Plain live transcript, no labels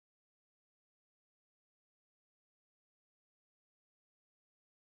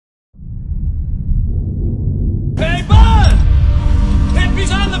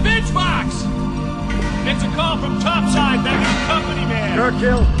It's Fox! It's a call from topside, that new company man.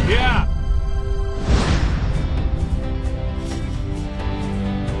 Churchill? Yeah.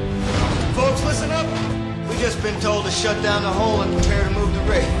 Folks, listen up. We've just been told to shut down the hole and prepare to move the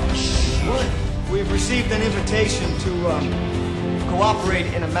rig. What? We've received an invitation to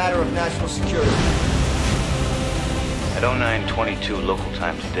cooperate in a matter of national security. At 09:22 local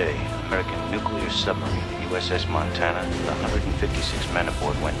time today, American nuclear submarine, the USS Montana, with 156 men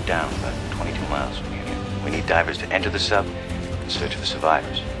aboard, went down about 22 miles from here. We need divers to enter the sub and search for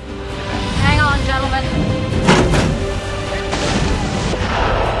survivors. Hang on, gentlemen.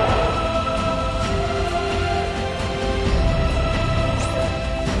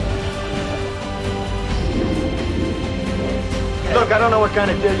 Look, I don't know what kind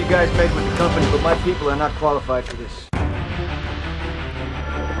of deal you guys made with the company, but my people are not qualified for this.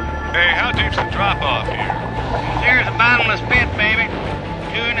 Hey, how deep's the drop-off here? There's a bottomless pit, baby.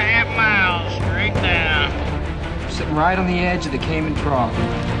 2.5 miles straight down. We're sitting right on the edge of the Cayman Trough.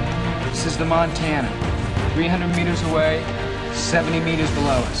 This is the Montana. 300 meters away, 70 meters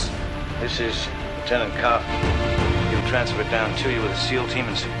below us. This is Lieutenant Kopp. He'll transfer it down to you with a SEAL team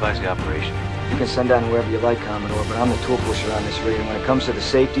and supervise the operation. You can send down whoever you like, Commodore, but I'm the tool pusher on this rig, and when it comes to the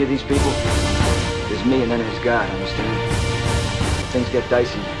safety of these people, there's me and then there's God, understand? If things get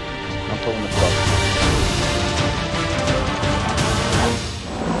dicey, I'm pulling the plug.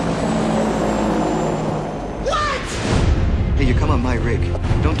 What? Hey, you come on my rig.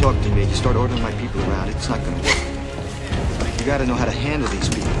 Don't talk to me. You start ordering my people around. It's not gonna work. You gotta know how to handle these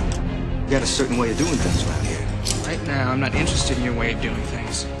people. You got a certain way of doing things around here. Right now, I'm not interested in your way of doing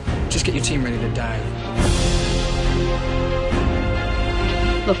things. Just get your team ready to dive.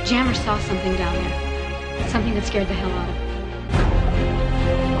 Look, Jammer saw something down there. Something that scared the hell out of him.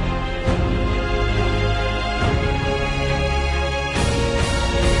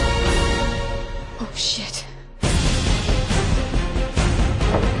 Oh, shit.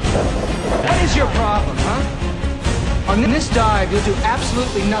 What is your problem, huh? On this dive, you'll do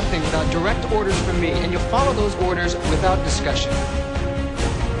absolutely nothing without direct orders from me, and you'll follow those orders without discussion.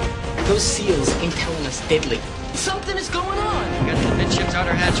 Those SEALs ain't telling us deadly. Something is going on. We got the midship's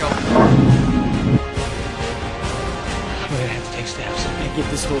outer hatch open. We're gonna have to take steps. I give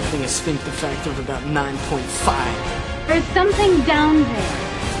this whole thing a sphincter factor of about 9.5. There's something down there.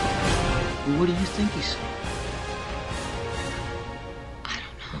 What do you think he saw? I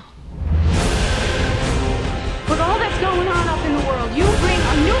don't know. With all that's going on up in the world, you bring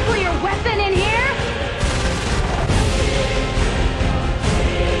a nuclear weapon in here?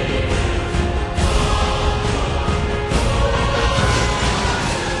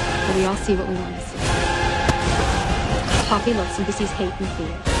 We all see what we want to see. Poppy looks and he sees hate and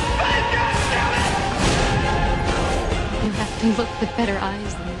fear. You have to look with better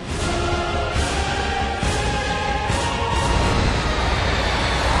eyes than that.